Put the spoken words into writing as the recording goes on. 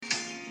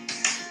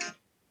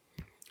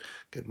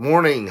Good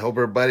morning. Hope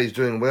everybody's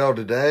doing well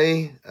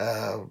today.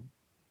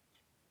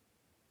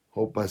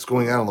 Hope it's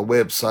going out on the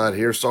website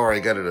here. Sorry, I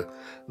got a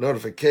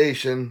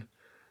notification.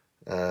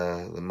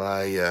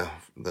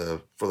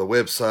 The for the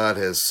website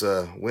has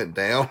went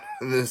down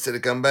and then instead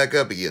of come back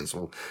up again.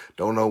 So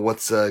don't know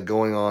what's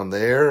going on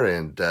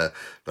there. But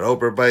I hope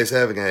everybody's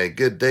having a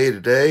good day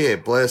today, a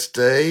blessed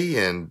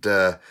day, and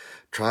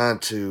trying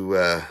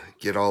to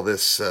get all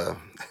this. I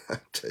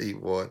tell you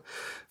what,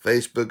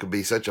 Facebook can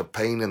be such a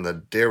pain in the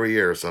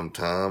derriere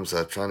sometimes.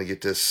 Trying to get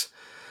this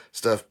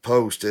stuff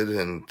posted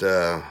and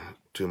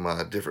to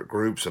my different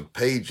groups and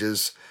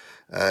pages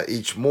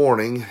each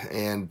morning,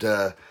 and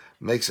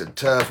makes it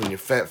tough when your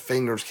fat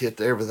fingers hit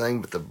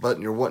everything but the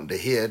button you're wanting to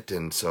hit,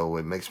 and so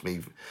it makes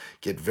me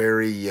get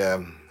very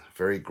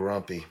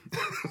grumpy.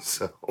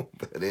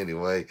 But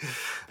anyway,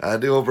 I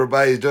do hope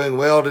everybody's doing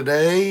well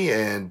today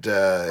and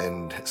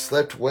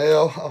slept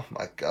well. Oh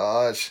my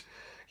gosh.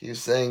 Keep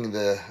saying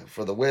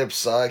for the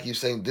website, keep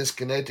saying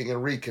disconnecting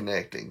and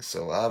reconnecting.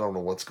 So I don't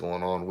know what's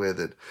going on with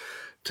it.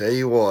 Tell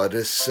you what,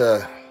 this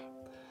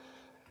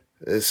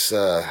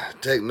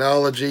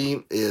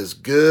technology is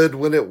good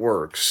when it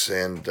works,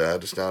 and I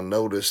just now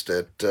noticed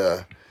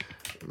that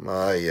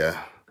my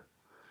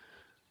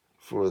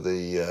for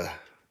the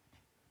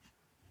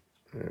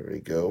there we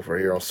go, for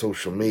here on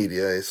social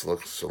media, it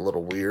looks a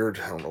little weird.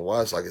 I don't know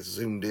why. It's like it's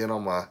zoomed in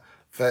on my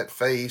fat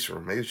face, or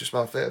maybe it's just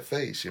my fat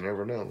face. You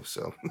never know.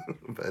 So,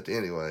 but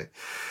anyway,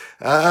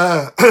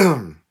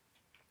 brand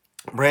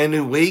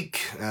new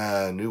week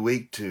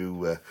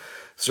to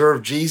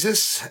serve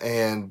Jesus,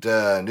 and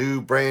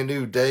brand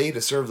new day to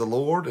serve the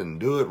Lord and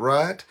do it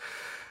right.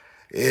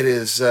 It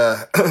is,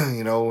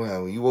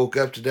 when you woke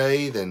up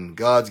today, then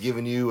God's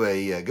given you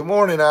a good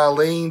morning,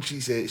 Eileen.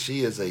 She said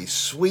she is a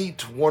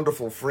sweet,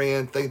 wonderful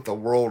friend. Think the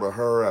world of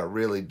her, I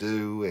really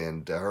do.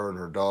 And her and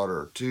her daughter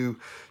are two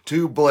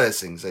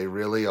blessings. They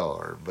really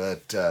are.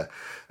 But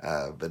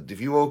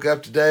if you woke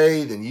up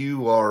today, then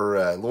you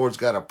are, Lord's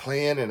got a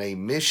plan and a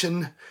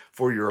mission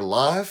for your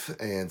life.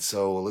 And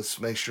so let's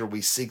make sure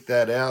we seek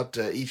that out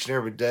each and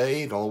every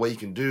day. The only way you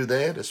can do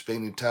that is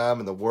spending time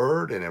in the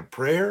Word and in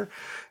prayer.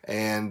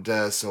 And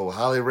so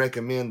highly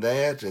recommend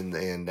that,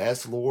 and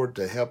ask the Lord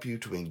to help you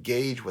to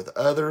engage with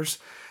others,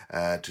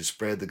 to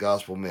spread the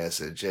gospel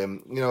message.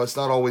 And, it's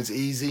not always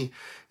easy.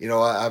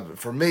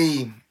 For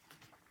me,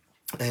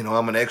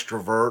 I'm an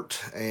extrovert,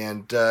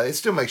 and it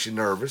still makes you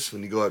nervous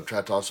when you go up and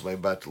try to talk to somebody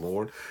about the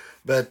Lord.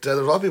 But there's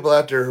a lot of people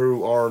out there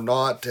who are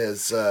not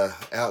as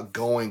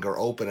outgoing or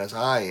open as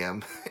I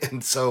am,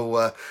 and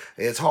so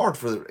it's hard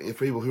for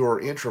people who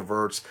are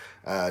introverts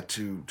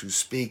to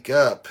speak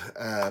up.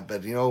 But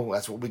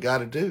that's what we got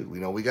to do.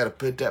 We got to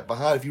put that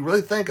behind. If you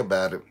really think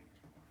about it,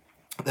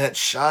 that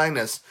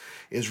shyness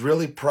is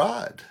really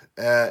pride.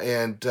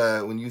 And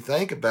when you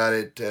think about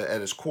it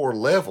at its core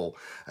level,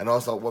 I know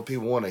it's not what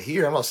people want to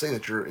hear. I'm not saying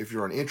that if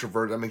you're an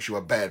introvert, that makes you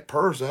a bad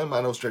person.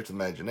 I know stretch the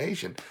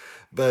imagination.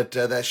 But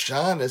that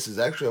shyness is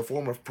actually a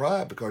form of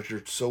pride, because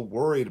you're so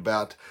worried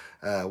about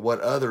what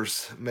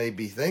others may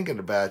be thinking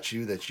about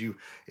you that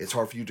it's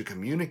hard for you to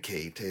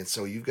communicate. And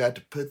so you've got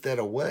to put that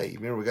away.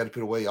 Remember, we got to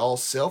put away all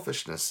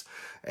selfishness,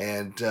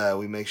 and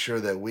we make sure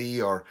that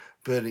we are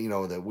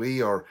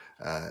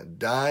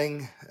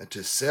dying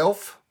to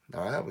self.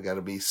 All right, we got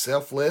to be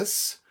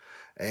selfless,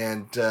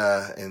 and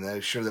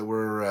make sure that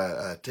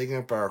we're taking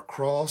up our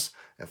cross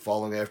and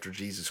following after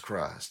Jesus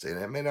Christ. And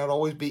it may not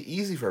always be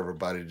easy for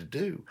everybody to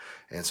do,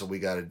 and so we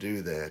got to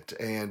do that.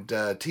 And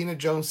Tina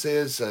Jones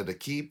says to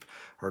keep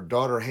her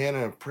daughter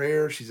Hannah in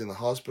prayer. She's in the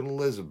hospital,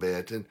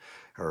 Elizabeth, and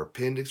her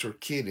appendix or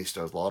kidney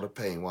stones, a lot of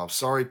pain. Well, I'm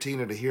sorry,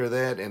 Tina, to hear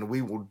that, and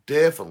we will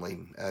definitely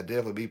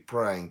be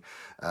praying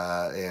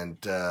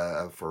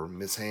for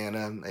Miss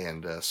Hannah.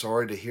 And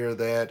sorry to hear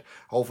that.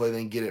 Hopefully, they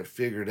can get it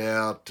figured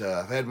out.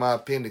 I've had my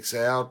appendix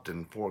out,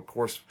 and of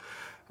course,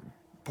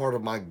 part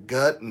of my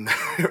gut and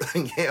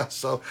everything else.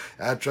 So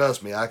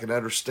trust me, I can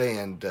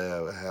understand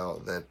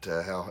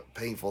how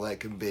painful that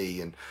can be.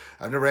 And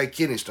I've never had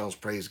kidney stones,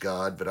 praise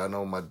God, but I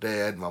know my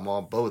dad and my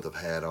mom both have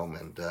had them.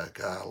 And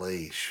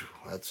golly,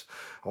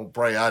 don't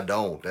pray I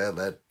don't.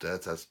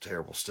 That's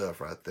terrible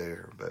stuff right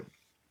there. But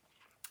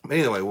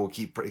anyway, we'll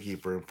keep her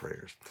in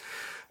prayers.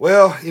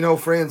 Well,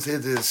 friends,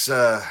 it is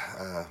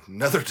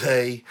another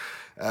day,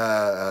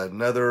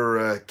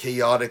 another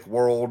chaotic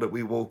world that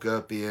we woke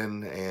up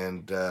in,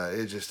 and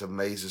it just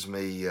amazes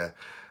me.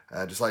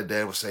 Just like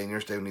Dad was saying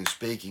yesterday when he was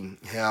speaking,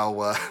 how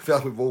I feel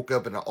like we woke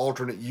up in an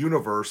alternate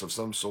universe of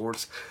some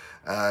sorts.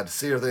 To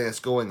see everything that's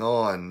going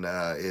on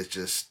is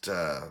just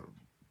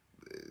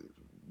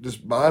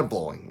mind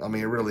blowing. I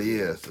mean, it really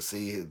is, to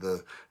see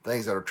the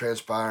things that are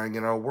transpiring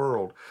in our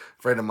world.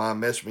 A friend of mine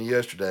messaged me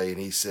yesterday, and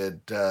he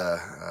said, "Do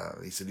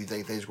you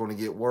think things are going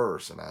to get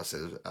worse?" And I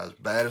said, "As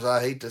bad as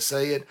I hate to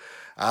say it,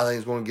 I think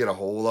it's going to get a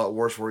whole lot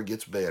worse before it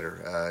gets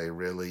better. I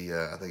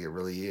think it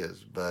really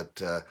is.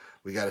 But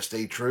we got to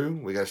stay true.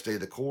 We got to stay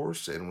the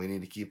course, and we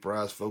need to keep our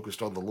eyes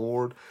focused on the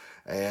Lord."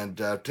 And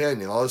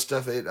telling you, all this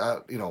stuff, I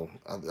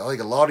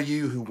think a lot of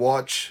you who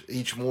watch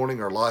each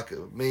morning are like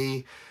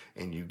me.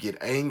 and you get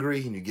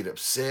angry and you get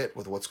upset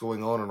with what's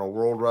going on in our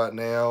world right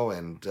now.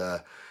 And,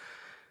 I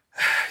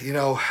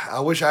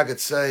wish I could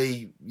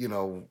say,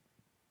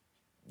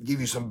 give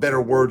you some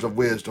better words of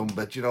wisdom,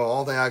 but,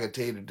 all thing I could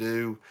tell you to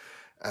do,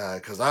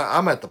 because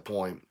I'm at the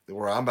point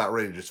where I'm about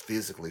ready to just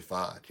physically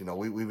fight.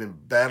 We've been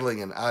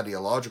battling an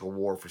ideological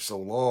war for so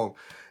long,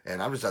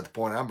 and I'm just at the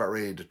point I'm about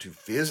ready to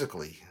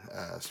physically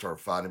start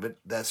fighting. But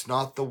that's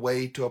not the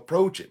way to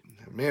approach it.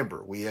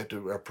 Remember, we have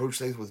to approach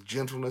things with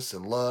gentleness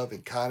and love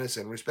and kindness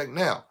and respect.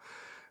 Now,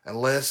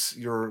 unless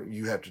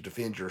you have to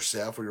defend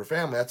yourself or your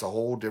family, that's a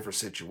whole different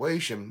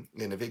situation.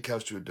 And if it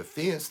comes to a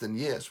defense, then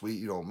yes,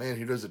 man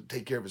who doesn't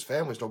take care of his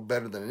family is no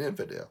better than an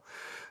infidel.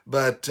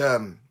 But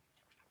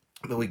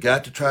we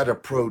got to try to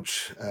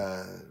approach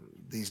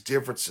these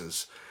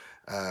differences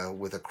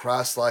with a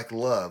Christ-like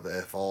love,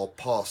 if all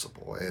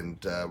possible.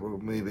 And we'll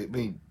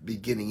maybe be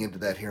getting into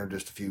that here in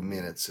just a few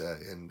minutes.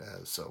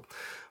 So,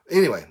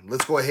 anyway,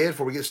 let's go ahead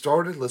before we get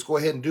started. Let's go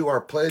ahead and do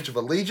our Pledge of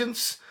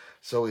Allegiance.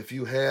 So, if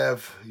you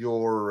have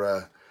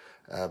your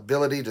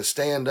ability to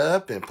stand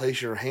up and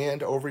place your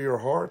hand over your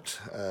heart,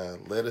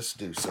 let us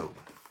do so.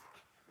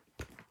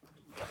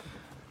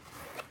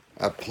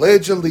 I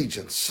pledge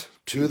allegiance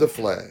to the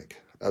flag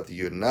of the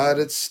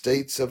United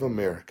States of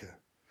America,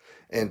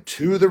 and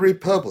to the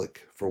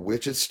republic for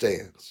which it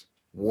stands,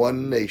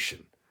 one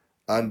nation,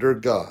 under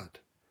God,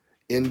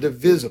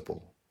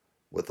 indivisible,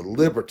 with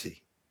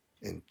liberty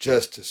and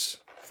justice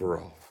for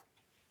all.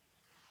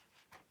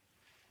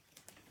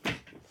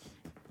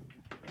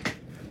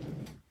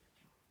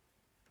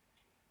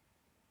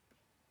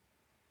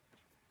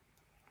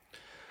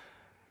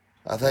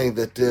 I think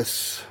that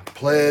this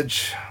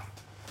pledge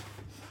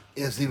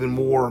is even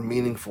more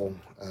meaningful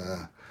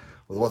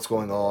with what's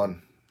going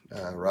on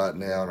right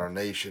now in our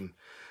nation.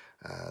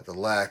 The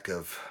lack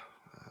of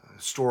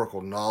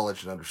historical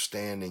knowledge and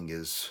understanding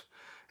is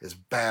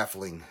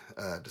baffling,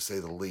 to say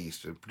the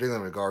least, particularly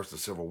in regards to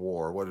the Civil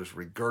War. What is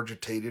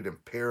regurgitated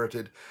and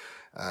parroted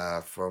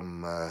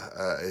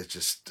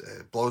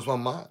it blows my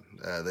mind.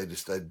 They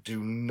do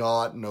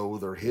not know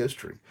their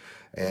history.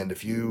 And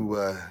if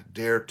you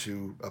dare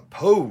to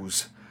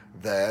oppose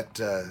that,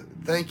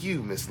 thank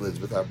you, Miss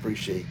Elizabeth, I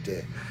appreciate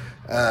that.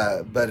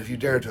 But if you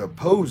dare to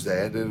oppose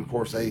that, then of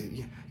course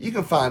you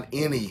can find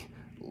any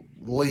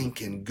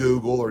link in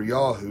Google or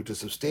Yahoo to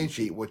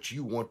substantiate what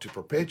you want to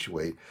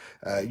perpetuate.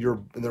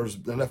 There's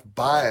enough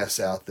bias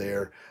out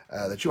there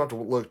that you don't have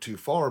to look too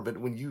far. But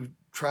when you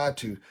try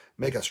to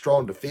make a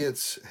strong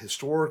defense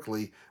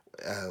historically,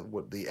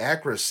 with the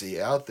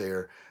accuracy out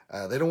there,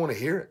 they don't want to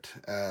hear it.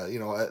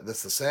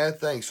 That's the sad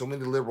thing. So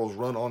many liberals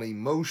run on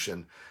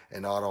emotion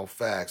and not on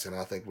facts, and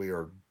I think we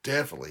are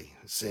definitely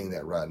seeing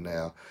that right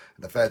now.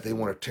 The fact they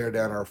want to tear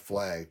down our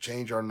flag,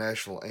 change our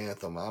national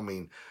anthem. I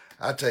mean,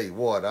 I tell you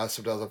what,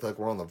 sometimes I feel like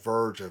we're on the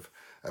verge of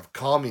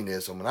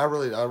communism, and I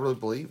really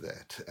believe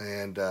that.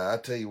 And I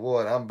tell you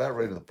what, I'm about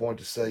ready to the point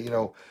to say,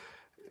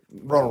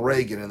 Ronald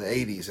Reagan in the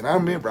 80s. And I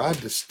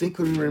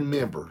distinctly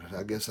remember,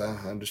 I guess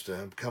I'm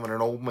becoming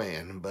an old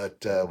man,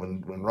 but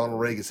when Ronald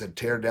Reagan said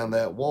tear down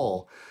that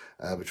wall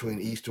between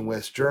East and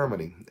West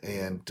Germany,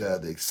 and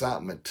the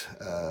excitement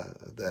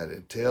that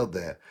entailed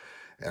that.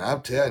 And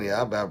I'm telling you,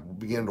 I'm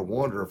beginning to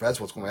wonder if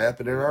that's what's going to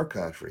happen in our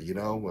country.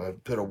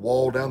 Put a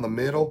wall down the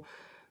middle,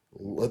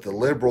 let the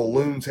liberal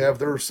loons have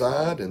their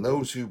side, and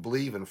those who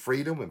believe in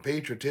freedom and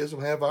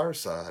patriotism have our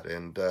side.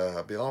 And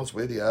I'll be honest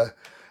with you,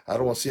 I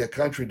don't want to see a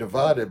country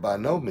divided by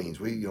no means.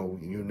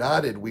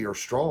 United we are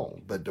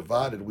strong, but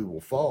divided we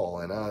will fall.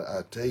 And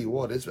I tell you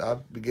what, I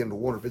begin to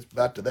wonder if it's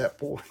about to that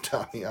point.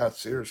 I mean,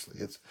 seriously,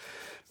 it's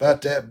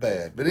about that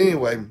bad. But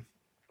anyway,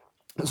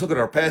 let's look at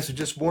our passage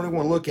this morning. We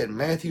want to look at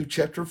Matthew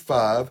chapter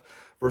 5,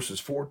 verses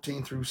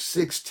 14 through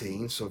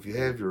 16. So if you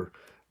have your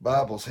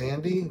Bibles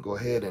handy, go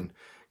ahead and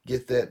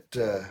get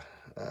that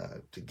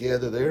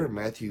together there.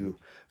 Matthew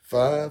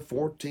 5,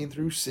 14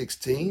 through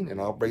 16, and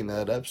I'll bring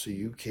that up so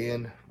you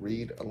can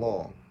read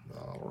along.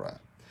 All right.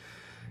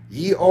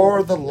 Ye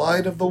are the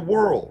light of the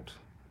world.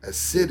 A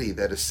city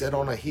that is set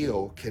on a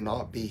hill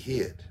cannot be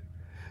hid.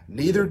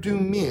 Neither do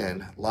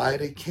men light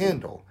a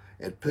candle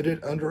and put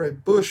it under a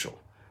bushel,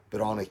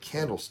 but on a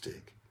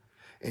candlestick,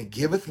 and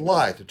giveth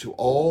light unto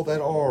all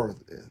that are,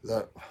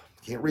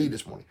 can't read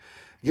this morning,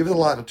 giveth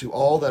light unto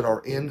all that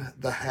are in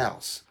the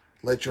house.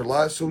 Let your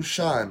light so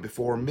shine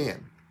before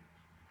men,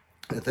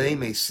 that they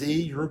may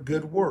see your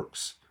good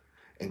works,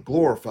 and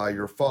glorify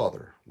your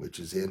Father which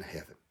is in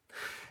heaven.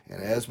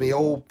 And as me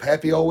old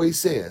Pappy always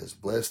says,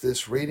 bless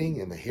this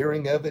reading and the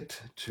hearing of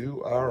it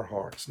to our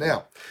hearts.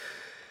 Now,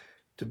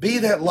 to be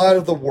that light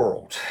of the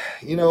world,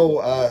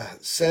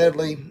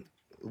 sadly,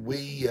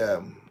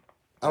 I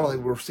don't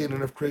think we're seeing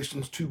enough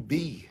Christians to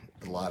be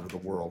the light of the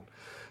world.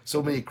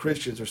 So many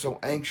Christians are so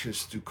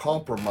anxious to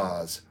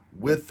compromise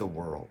with the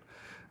world,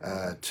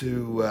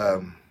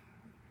 to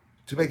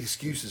make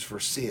excuses for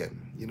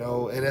sin,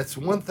 and that's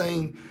one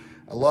thing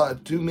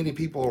too many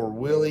people are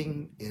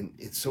willing, and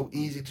it's so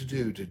easy to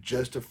do, to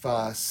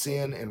justify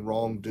sin and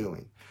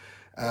wrongdoing.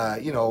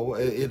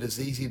 it is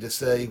easy to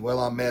say, well,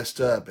 I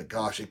messed up, but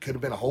gosh, it could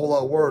have been a whole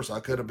lot worse. I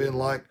could have been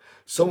like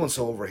so and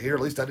so over here.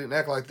 At least I didn't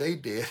act like they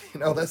did.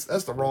 That's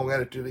the wrong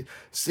attitude.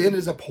 Sin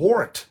is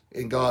abhorrent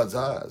in God's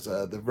eyes.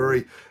 The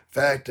very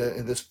fact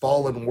in this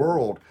fallen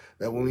world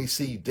that when we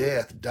see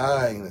death,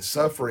 dying, and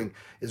suffering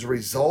is a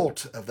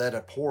result of that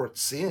abhorrent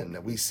sin.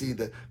 That we see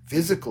that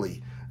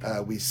physically,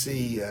 we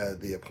see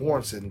the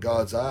abhorrence in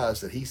God's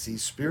eyes that He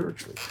sees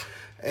spiritually.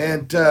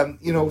 And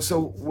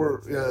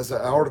so as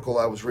an article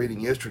I was reading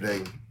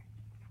yesterday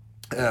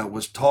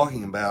was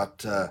talking about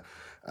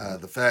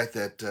the fact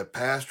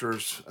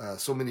that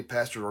so many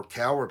pastors are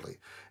cowardly,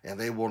 and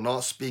they will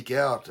not speak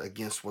out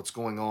against what's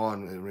going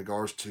on in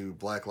regards to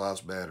Black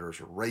Lives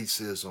Matters or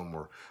racism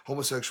or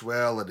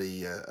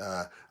homosexuality,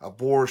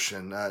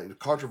 abortion,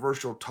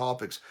 controversial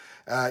topics.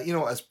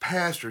 As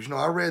pastors,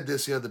 I read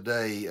this the other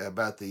day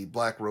about the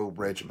Black Robe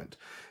Regiment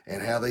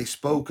and how they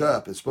spoke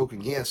up and spoke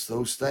against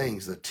those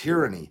things, the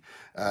tyranny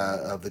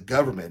of the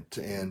government,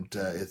 and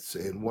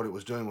what it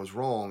was doing was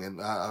wrong.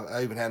 And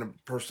I even had a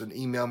person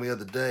email me the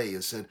other day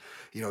and said,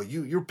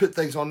 you put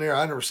things on there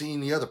I never seen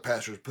any other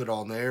pastors put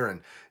on there,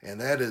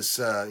 and that is,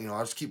 I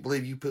just keep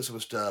believing you put some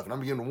stuff, and I'm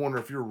beginning to wonder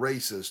if you're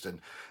racist.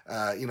 And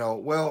I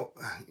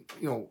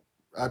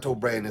told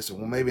Brandon this,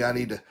 well, maybe I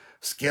need to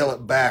scale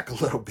it back a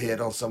little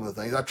bit on some of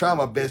the things. I try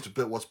my best to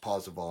put what's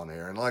positive on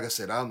there, and like I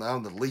said, I'm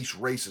the least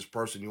racist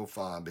person you'll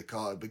find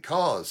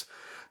because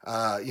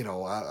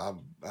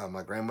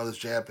my grandmother's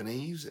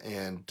Japanese,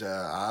 and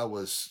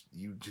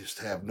you just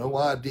have no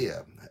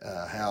idea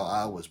how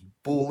I was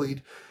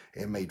bullied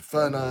and made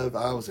fun of.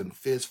 I was in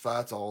fist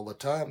fights all the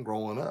time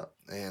growing up,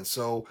 and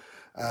so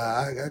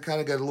I kind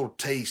of got a little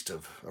taste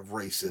of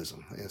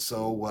racism, and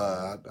so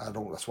I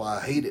don't. That's why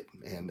I hate it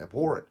and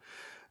abhor it.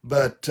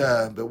 But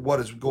what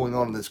is going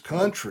on in this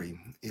country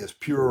is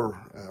pure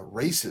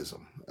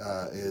racism.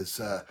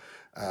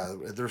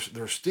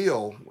 There's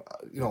still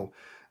the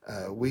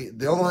only thing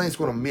that's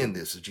going to mend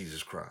this is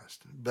Jesus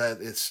Christ. But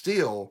it's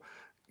still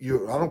I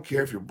don't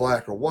care if you're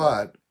black or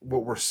white.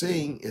 What we're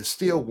seeing is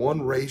still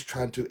one race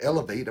trying to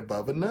elevate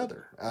above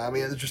another. I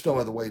mean, there's just no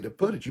other way to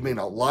put it. You may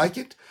not like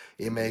it.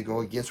 It may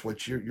go against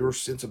what your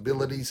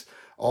sensibilities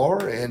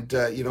are, and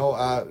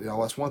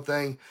that's one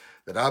thing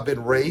that I've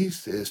been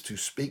raised is to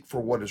speak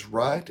for what is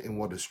right and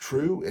what is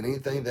true, and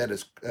anything that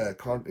is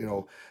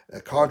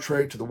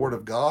contrary to the Word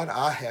of God,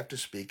 I have to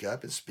speak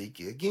up and speak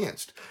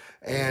against.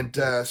 And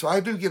so I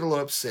do get a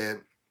little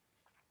upset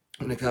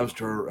when it comes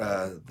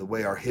to the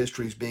way our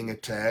history is being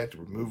attacked,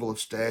 removal of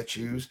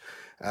statues,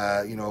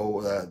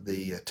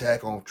 the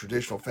attack on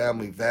traditional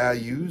family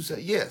values.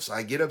 Yes,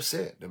 I get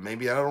upset, and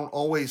maybe I don't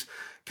always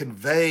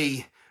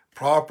convey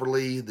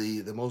properly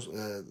the most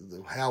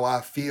how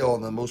I feel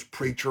in the most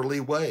preacherly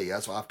way.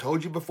 That's what I've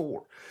told you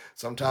before.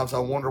 Sometimes I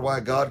wonder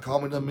why God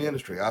called me to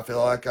ministry. I feel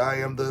like I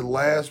am the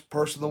last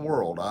person in the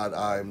world.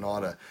 I am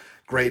not a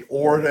great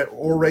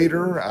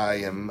orator. I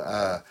am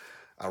a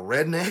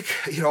redneck.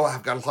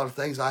 I've got a lot of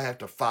things I have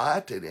to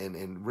fight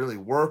and really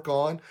work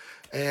on.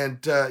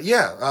 And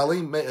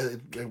Eileen,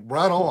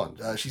 right on.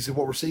 She said,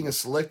 what we're seeing is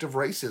selective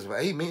racism.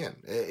 Amen.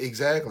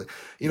 Exactly.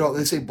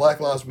 They say Black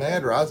Lives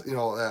Matter.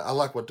 I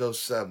like what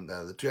those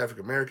the two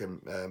African American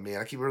men,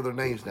 I can't remember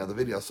their names now, the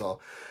video I saw,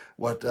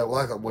 what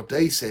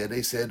they said.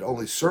 They said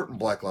only certain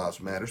Black Lives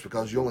Matters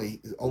because you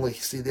only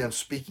see them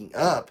speaking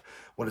up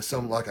when it's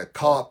something like a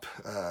cop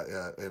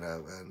in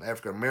an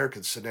African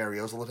American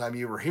scenario. Is the only time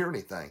you ever hear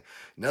anything.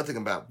 Nothing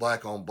about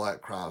black on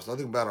black crimes.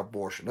 Nothing about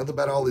abortion. Nothing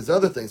about all these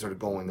other things that are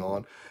going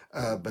on.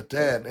 But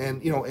that,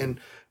 and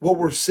what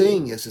we're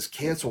seeing is this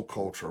cancel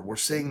culture. We're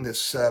seeing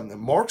this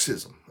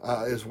Marxism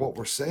is what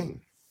we're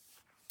seeing.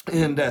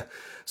 And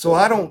so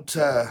I don't,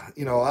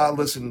 I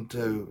listen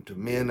to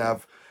men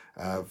I've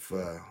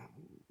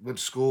went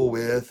to school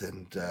with,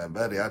 and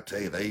buddy, I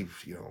tell you, they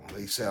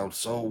sound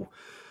so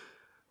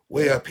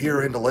way up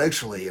here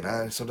intellectually,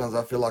 and sometimes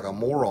I feel like a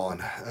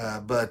moron.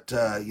 But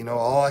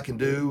all I can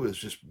do is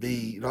just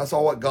be. That's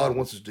all what God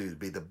wants us to do, is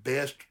be the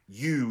best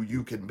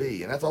you can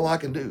be, and that's all I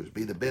can do is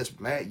be the best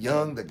Matt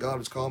Young that God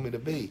has called me to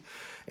be.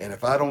 And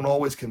if I don't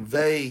always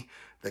convey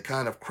the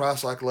kind of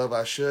Christ-like love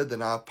I should,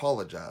 then I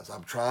apologize.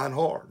 I'm trying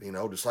hard,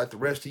 just like the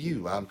rest of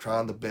you. I'm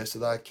trying the best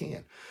that I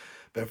can.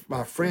 But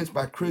my friends,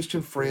 my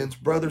Christian friends,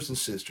 brothers and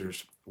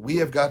sisters, we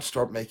have got to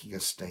start making a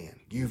stand.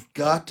 You've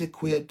got to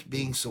quit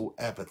being so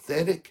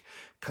apathetic,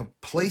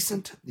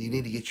 complacent. You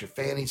need to get your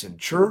fannies in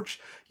church.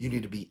 You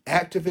need to be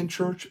active in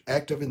church,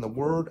 active in the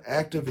Word,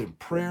 active in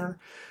prayer.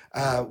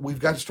 We've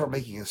got to start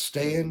making a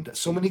stand.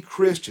 So many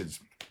Christians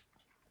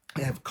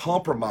have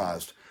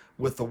compromised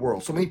with the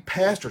world. So many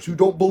pastors who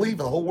don't believe in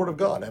the whole Word of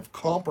God have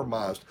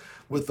compromised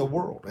with the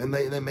world, and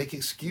they make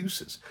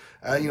excuses.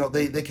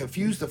 They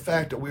confuse the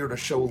fact that we are to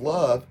show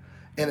love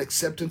and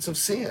acceptance of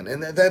sin,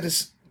 and that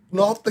is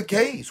not the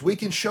case. We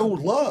can show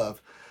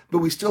love, but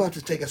we still have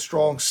to take a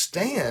strong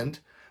stand.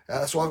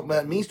 That's what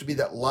that means to be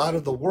that light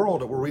of the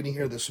world that we're reading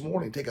here this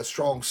morning. Take a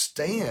strong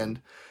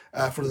stand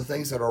for the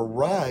things that are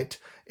right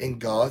in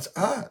God's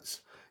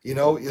eyes.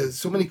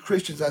 So many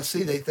Christians I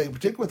see, they think,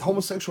 particularly with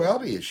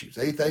homosexuality issues,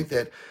 they think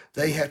that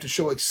they have to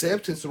show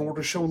acceptance in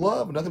order to show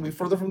love, and nothing be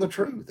further from the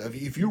truth.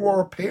 If you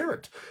are a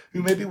parent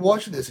who may be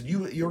watching this, and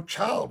your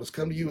child has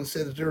come to you and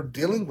said that they're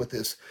dealing with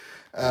this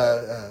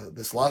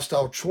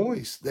lifestyle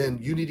choice, then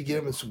you need to get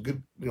them in some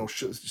good,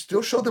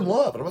 still show them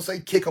love. And I'm not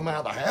saying kick them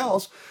out of the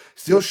house,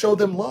 still show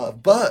them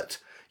love, but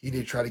you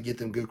need to try to get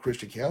them good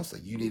Christian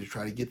counseling. You need to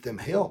try to get them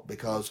help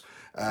because,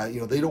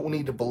 they don't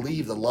need to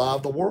believe the lie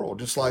of the world.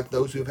 Just like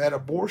those who have had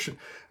abortion,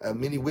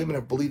 many women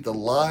have believed the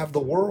lie of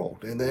the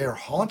world, and they are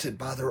haunted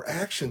by their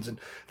actions. And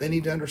they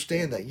need to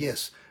understand that,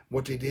 yes,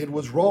 what they did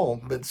was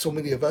wrong, but so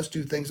many of us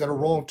do things that are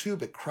wrong too,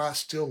 but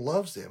Christ still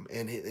loves them,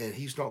 and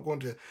he's not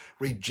going to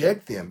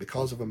reject them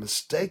because of a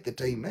mistake that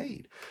they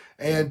made.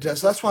 And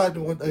so that's why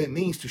what it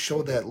means to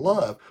show that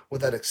love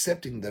without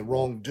accepting the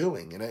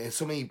wrongdoing. And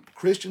so many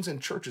Christians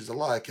and churches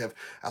alike have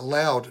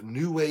allowed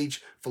New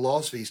Age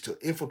philosophies to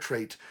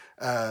infiltrate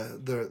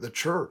the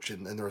church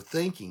and their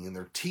thinking and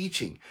their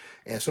teaching.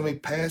 And so many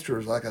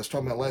pastors, like I was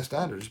talking about last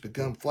night, have just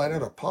become flat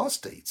out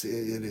apostates.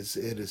 It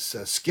is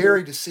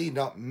scary to see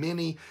not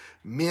many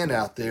men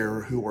out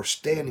there who are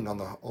standing on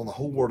the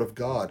whole Word of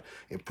God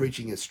and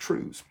preaching its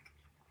truths.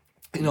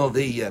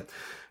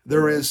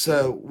 There is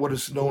what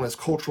is known as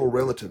cultural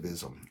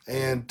relativism.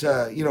 And,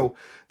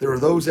 there are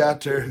those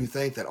out there who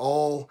think that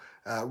all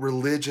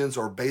religions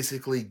are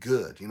basically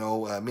good.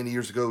 Many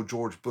years ago,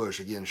 George Bush,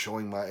 again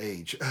showing my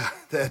age,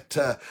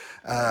 that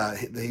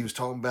he was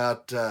talking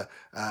about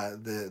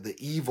the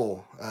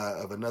evil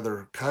of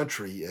another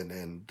country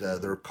and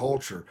their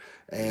culture,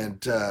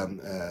 and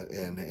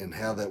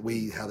how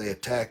they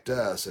attacked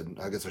us. And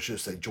I guess I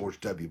should say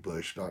George W.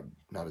 Bush,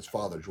 not his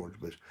father, George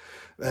Bush.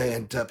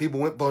 And people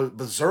went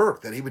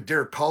berserk that he would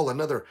dare call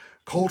another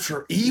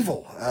culture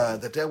evil,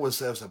 that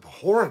was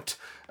abhorrent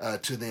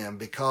to them,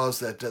 because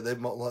that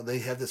they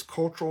have this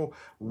cultural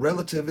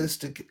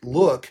relativistic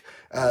look,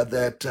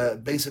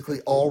 that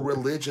basically all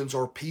religions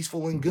are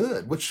peaceful and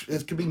good, which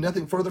could be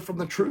nothing further from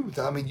the truth.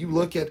 I mean, you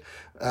look at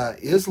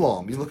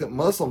Islam, you look at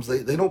Muslims,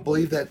 they don't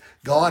believe that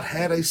God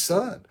had a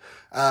son.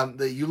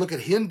 You look at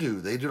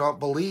Hindu, they do not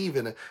believe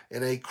in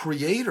a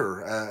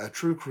creator, a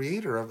true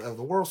creator of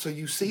the world. So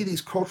you see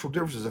these cultural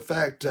differences. In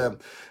fact,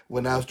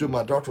 when I was doing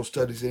my doctoral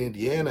studies in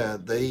Indiana,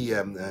 they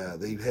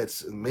had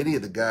many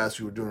of the guys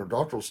who were doing their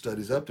doctoral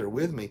studies up there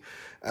with me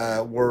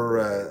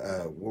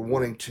were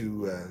wanting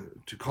to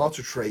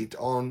concentrate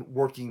on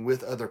working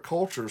with other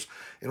cultures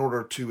in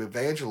order to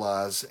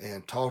evangelize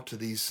and talk to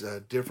these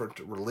different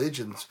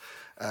religions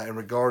in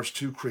regards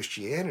to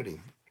Christianity.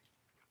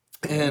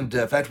 And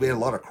in fact, we had a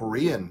lot of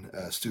Korean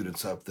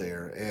students up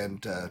there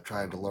and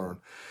trying to learn.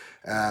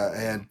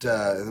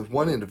 There was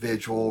one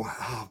individual,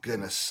 oh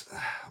goodness,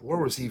 where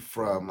was he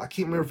from? I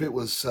can't remember if it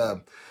was,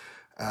 I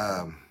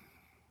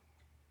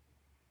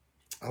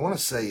want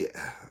to say,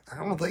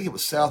 I don't think it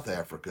was South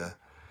Africa.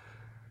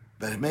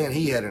 But man,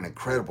 he had an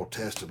incredible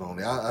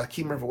testimony. I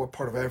can't remember what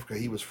part of Africa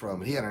he was from,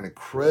 but he had an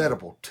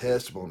incredible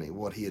testimony of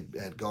what he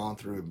had gone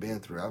through and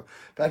been through. In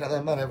fact,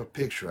 I might have a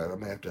picture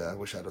of it. I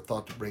wish I'd have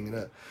thought to bring it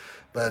up.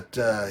 But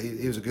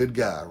he was a good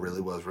guy,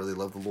 really was. Really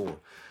loved the Lord.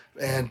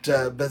 And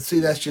but see,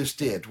 that's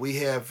just it. We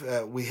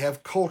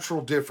have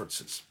cultural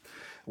differences.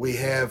 We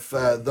have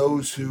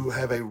those who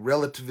have a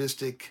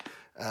relativistic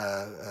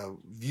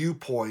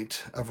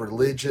viewpoint of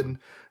religion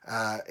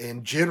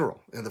in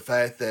general, and the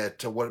fact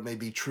that what may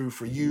be true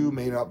for you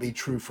may not be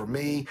true for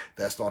me.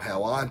 That's not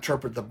how I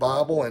interpret the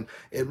Bible. And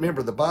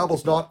remember, the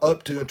Bible's not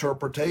up to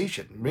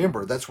interpretation.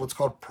 Remember, that's what's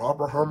called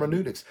proper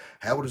hermeneutics,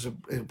 how it is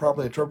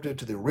properly interpreted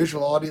to the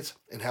original audience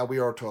and how we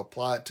are to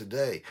apply it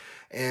today.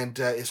 And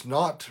it's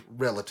not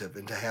relative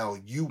into how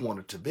you want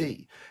it to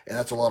be. And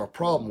that's a lot of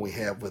problem we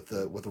have with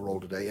the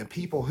world today. And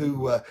people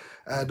who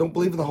don't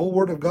believe in the whole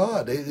Word of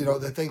God, they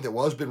think that,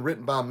 well, it's been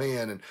written by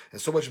man, and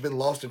so much has been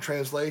lost in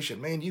translation.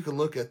 Man, you can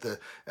look at the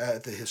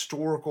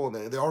historical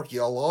and the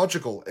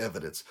archaeological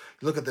evidence.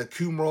 You look at the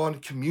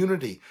Qumran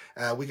community.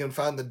 We can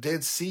find the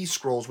Dead Sea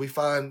Scrolls. We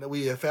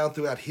have found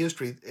throughout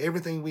history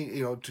everything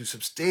to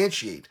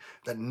substantiate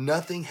that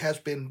nothing has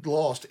been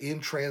lost in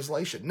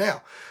translation.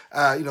 Now,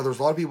 there's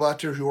a lot of people out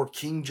there who are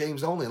King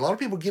James only. A lot of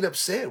people get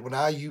upset when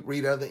I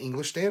read out of the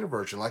English Standard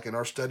Version, like in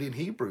our study in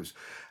Hebrews.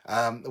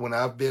 When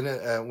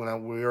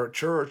we were at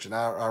church and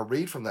I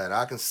read from that,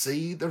 I can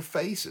see their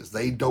faces.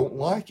 They don't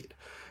like it.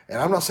 And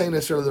I'm not saying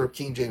necessarily they're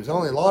King James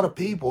only. A lot of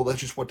people,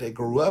 that's just what they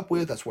grew up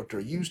with. That's what they're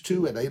used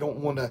to, and they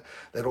don't like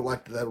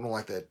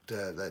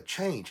that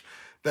change.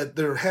 But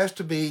there has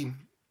to be.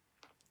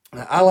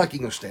 I like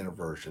English Standard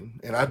Version,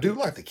 and I do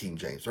like the King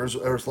James. There's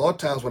a lot of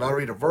times when I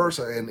read a verse,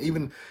 and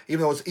even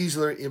though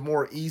it's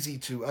more easy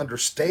to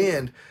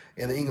understand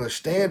in the English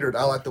Standard,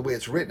 I like the way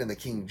it's written in the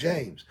King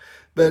James.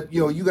 But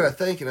you got to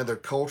think in other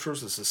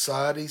cultures and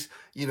societies,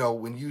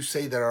 when you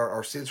say that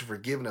our sins are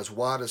forgiven as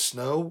white as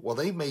snow, well,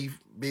 they may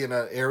be in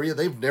an area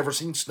they've never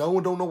seen snow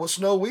and don't know what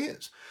snow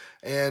is.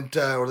 And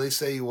or they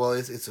say, well,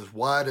 it's as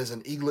white as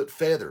an eaglet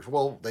feathers.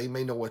 Well, they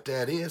may know what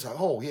that is.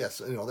 Oh, yes,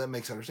 that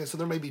makes sense. So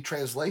there may be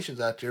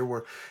translations out there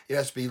where it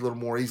has to be a little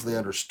more easily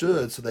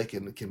understood so they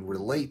can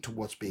relate to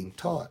what's being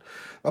taught.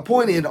 My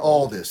point in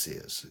all this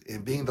is,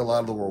 in being the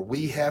light of the world,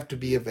 we have to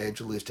be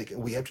evangelistic,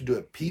 and we have to do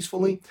it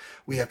peacefully.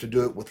 We have to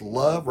do it with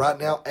love. Right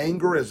now,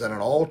 anger is at an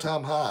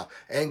all-time high.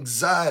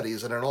 Anxiety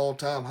is at an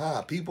all-time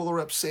high. People are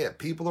upset.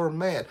 People are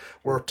mad.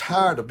 We're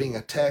tired of being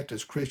attacked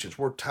as Christians.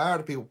 We're tired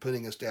of people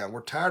putting us down.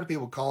 We're tired of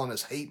people calling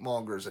us hate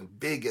mongers and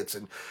bigots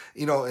and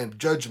and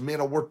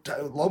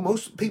judgmental.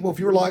 Most people, if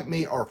you're like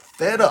me, are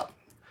fed up.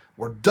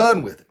 We're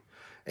done with it.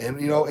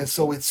 And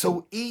so it's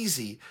so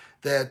easy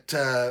that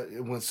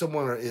when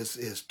someone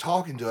is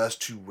talking to us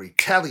to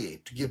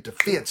retaliate, to give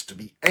defense, to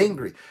be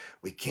angry,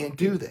 we can't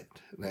do that.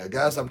 Now,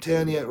 guys, I'm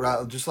telling you,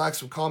 right, just like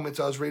some comments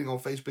I was reading on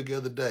Facebook the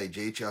other day,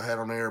 JHL had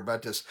on there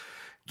about this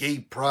gay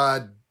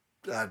pride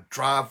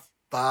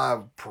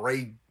drive-by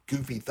parade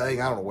goofy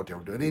thing. I don't know what they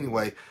were doing.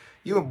 Anyway,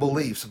 you would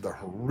believe some of the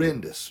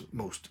horrendous,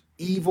 most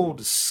evil,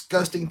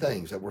 disgusting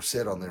things that were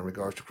said on there in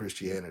regards to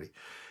Christianity.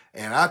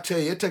 And I tell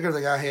you, it took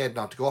everything I had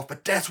not to go off,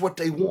 but that's what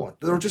they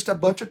want. They're just a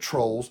bunch of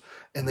trolls,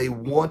 and they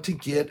want to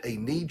get a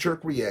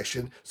knee-jerk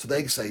reaction so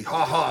they can say,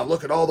 ha ha,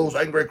 look at all those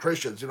angry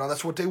Christians.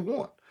 That's what they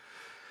want.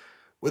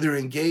 Whether you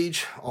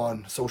engage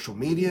on social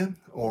media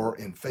or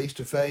in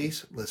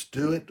face-to-face, let's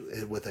do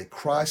it with a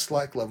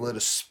Christ-like love. Let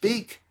us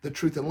speak the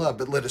truth in love,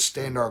 but let us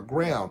stand our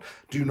ground.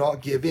 Do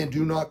not give in.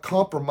 Do not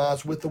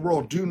compromise with the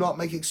world. Do not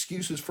make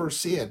excuses for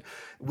sin.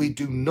 We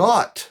do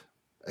not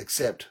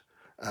accept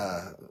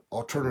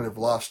alternative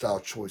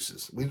lifestyle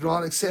choices. We do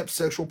not accept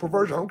sexual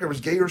perversion. I don't care if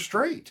it's gay or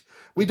straight.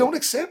 We don't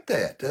accept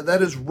that.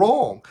 That is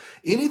wrong.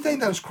 Anything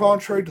that is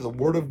contrary to the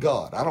Word of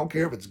God, I don't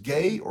care if it's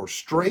gay or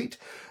straight,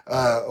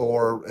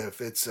 or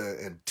if it's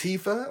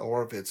Antifa,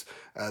 or if it's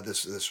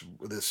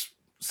this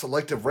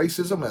selective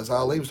racism, as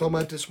Ali was talking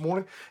about this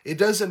morning. It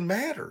doesn't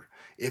matter.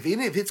 If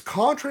it's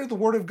contrary to the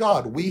Word of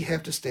God, we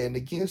have to stand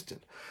against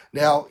it.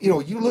 Now,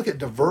 you look at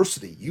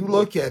diversity. You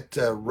look at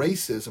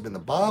racism in the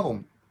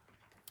Bible.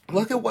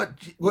 Look at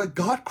what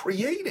God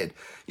created.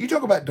 You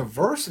talk about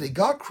diversity.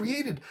 God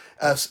created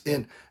us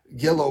in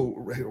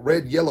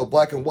red, yellow,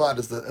 black, and white,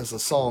 as the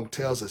song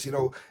tells us.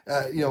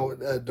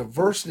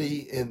 Diversity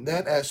in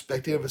that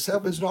aspect in of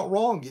itself is not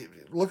wrong.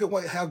 Look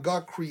at how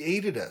God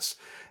created us,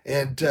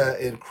 and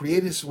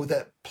created us with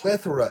that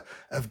plethora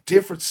of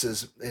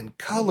differences and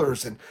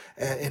colors,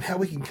 and how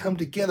we can come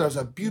together as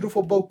a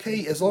beautiful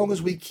bouquet as long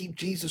as we keep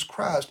Jesus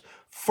Christ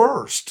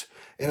first.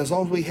 And as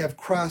long as we have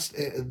Christ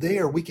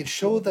there, we can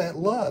show that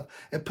love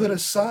and put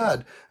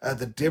aside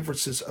the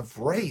differences of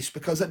race,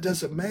 because that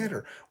doesn't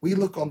matter. We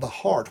look on the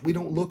heart. We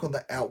don't look on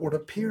the outward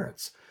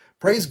appearance.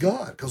 Praise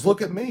God, because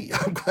look at me.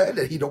 I'm glad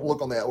that He don't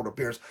look on the outward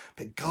appearance,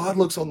 but God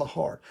looks on the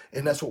heart,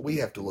 and that's what we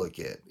have to look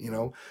at,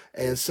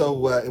 And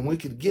so, and we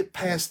can get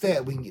past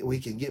that.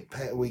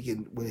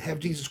 We have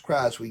Jesus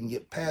Christ. We can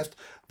get past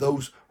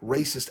those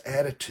racist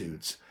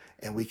attitudes.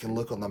 And we can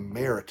look on the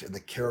merit and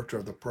the character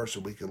of the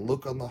person. We can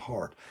look on the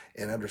heart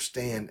and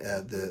understand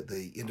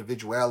the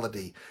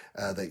individuality,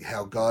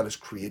 how God has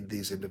created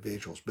these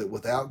individuals. But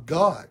without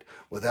God,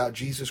 without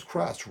Jesus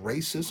Christ,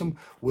 racism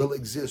will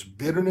exist.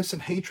 Bitterness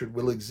and hatred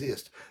will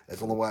exist.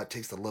 That's only why it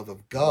takes the love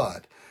of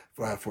God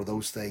for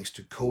those things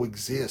to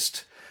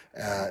coexist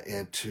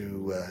and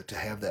to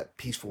have that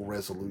peaceful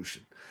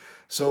resolution.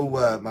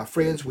 So, my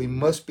friends, we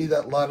must be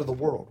that light of the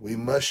world. We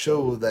must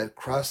show that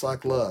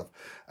Christ-like love.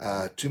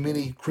 Too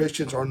many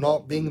Christians are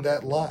not being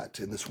that light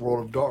in this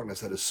world of darkness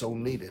that is so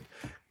needed.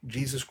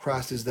 Jesus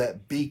Christ is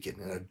that beacon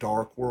in a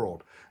dark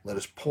world. Let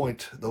us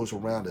point those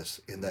around us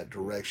in that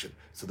direction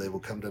so they will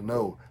come to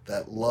know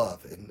that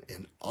love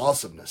and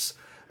awesomeness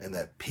and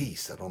that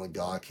peace that only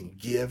God can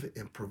give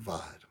and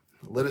provide.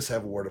 Let us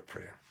have a word of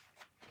prayer.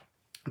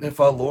 And then,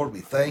 Father, Lord,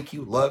 we thank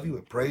you, love you,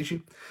 and praise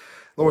you.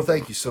 Lord,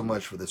 thank you so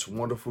much for this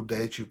wonderful day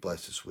that you've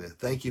blessed us with.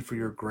 Thank you for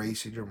your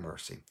grace and your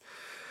mercy.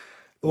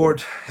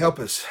 Lord, help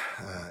us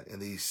in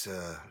these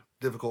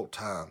difficult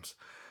times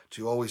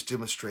to always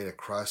demonstrate a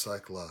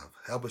Christ-like love.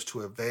 Help us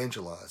to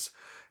evangelize.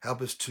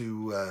 Help us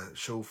to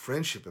show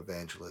friendship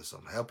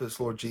evangelism. Help us,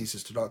 Lord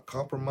Jesus, to not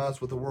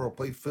compromise with the world,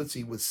 play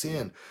footsie with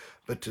sin,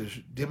 but to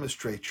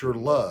demonstrate your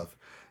love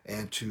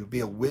and to be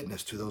a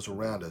witness to those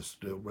around us,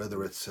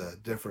 whether it's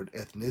different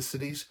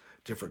ethnicities,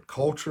 different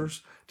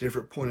cultures,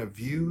 different point of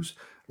views.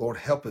 Lord,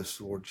 help us,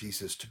 Lord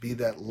Jesus, to be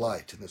that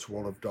light in this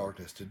world of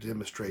darkness, to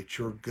demonstrate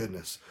your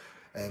goodness.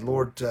 And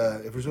Lord,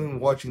 if there's anyone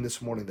watching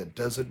this morning that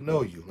doesn't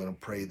know you, let them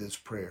pray this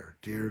prayer.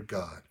 Dear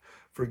God,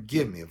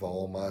 forgive me of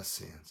all my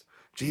sins.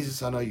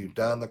 Jesus, I know you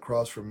died on the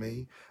cross for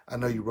me. I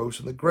know you rose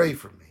from the grave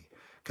for me.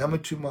 Come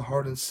into my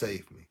heart and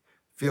save me.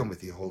 Fill me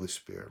with your Holy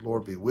Spirit.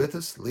 Lord, be with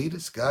us, lead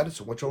us, guide us,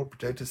 and watch over,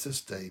 protect us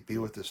this day. Be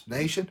with this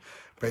nation.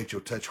 Pray that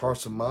you'll touch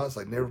hearts and minds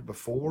like never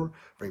before.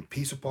 Bring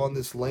peace upon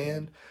this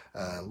land.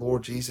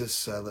 Lord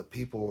Jesus, let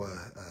people,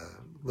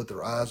 let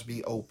their eyes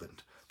be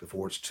opened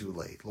before it's too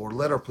late. Lord,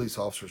 let our police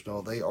officers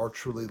know they are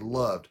truly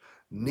loved,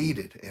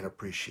 needed, and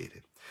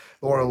appreciated.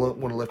 Lord, I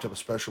want to lift up a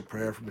special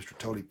prayer for Mr.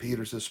 Tony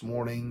Peters this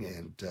morning.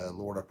 And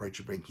Lord, I pray that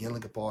you bring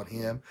healing upon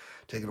him,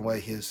 taking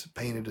away his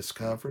pain and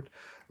discomfort.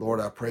 Lord,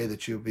 I pray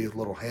that you'll be with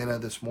little Hannah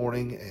this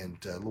morning. And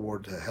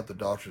Lord, help the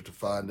doctors to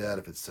find out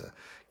if it's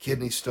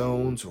kidney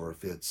stones or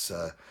if it's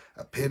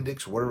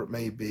appendix, whatever it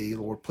may be.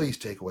 Lord, please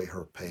take away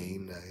her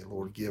pain.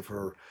 Lord, give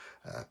her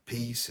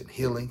peace and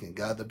healing, and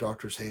guide the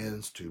doctor's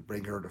hands to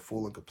bring her to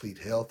full and complete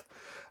health.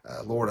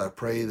 Lord, I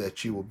pray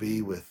that you will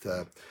be with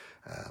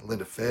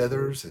Linda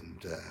Feathers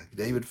and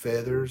David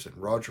Feathers and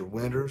Roger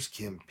Winters,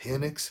 Kim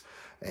Penix,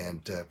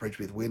 and pray to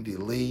be with Wendy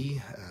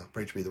Lee.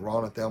 Pray to be with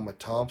Ron and Thelma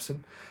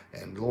Thompson.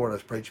 And Lord,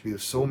 I pray to be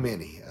with so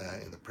many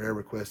in the prayer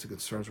requests and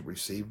concerns we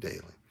receive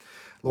daily.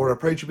 Lord, I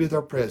pray to be with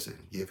our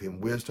president. Give him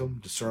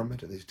wisdom,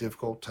 discernment in these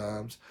difficult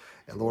times.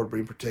 And Lord,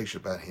 bring protection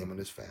about him and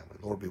his family.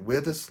 Lord, be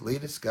with us,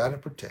 lead us, guide,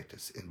 and protect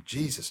us. In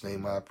Jesus'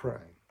 name I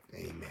pray.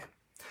 Amen.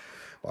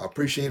 Well, I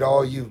appreciate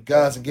all you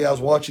guys and gals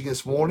watching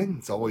this morning.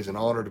 It's always an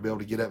honor to be able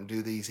to get up and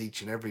do these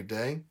each and every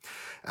day.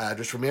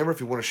 Just remember,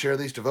 if you want to share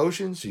these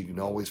devotions, you can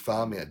always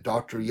find me at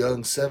Dr.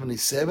 Young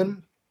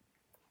 77.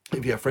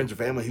 If you have friends or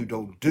family who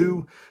don't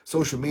do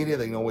social media,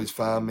 they can always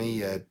find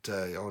me at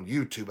on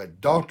YouTube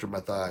at Dr.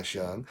 Matthias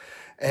Young.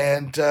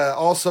 And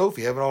also, if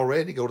you haven't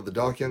already, go to the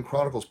Doc Young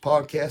Chronicles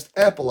podcast,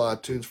 Apple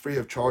iTunes, free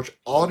of charge,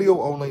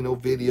 audio only, no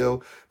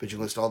video. But you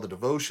can list all the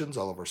devotions,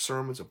 all of our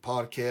sermons and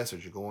podcasts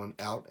as you're going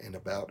out and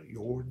about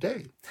your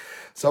day.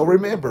 So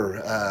remember,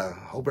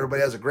 hope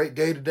everybody has a great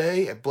day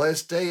today, a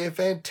blessed day, a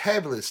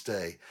fantabulous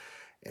day.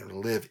 And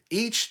live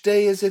each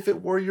day as if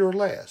it were your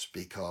last,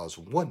 because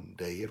one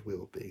day it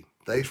will be.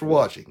 Thanks for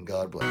watching.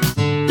 God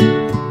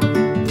bless.